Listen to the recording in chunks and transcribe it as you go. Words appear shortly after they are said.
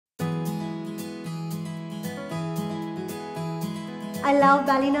I love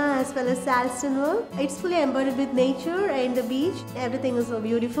Ballina as well as Alstonville. It's fully embodied with nature and the beach. Everything is so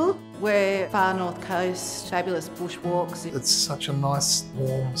beautiful. We're far north coast, fabulous bushwalks. It's such a nice,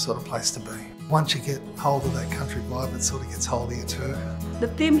 warm sort of place to be. Once you get hold of that country vibe, it sort of gets hold of you too. The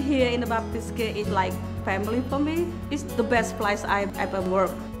team here in the BaptistCare is like family for me. It's the best place I've ever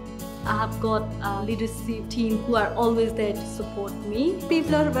worked. I have got a leadership team who are always there to support me.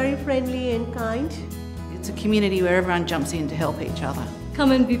 People are very friendly and kind. It's a community where everyone jumps in to help each other.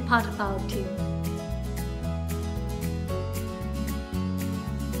 Come and be part of our team.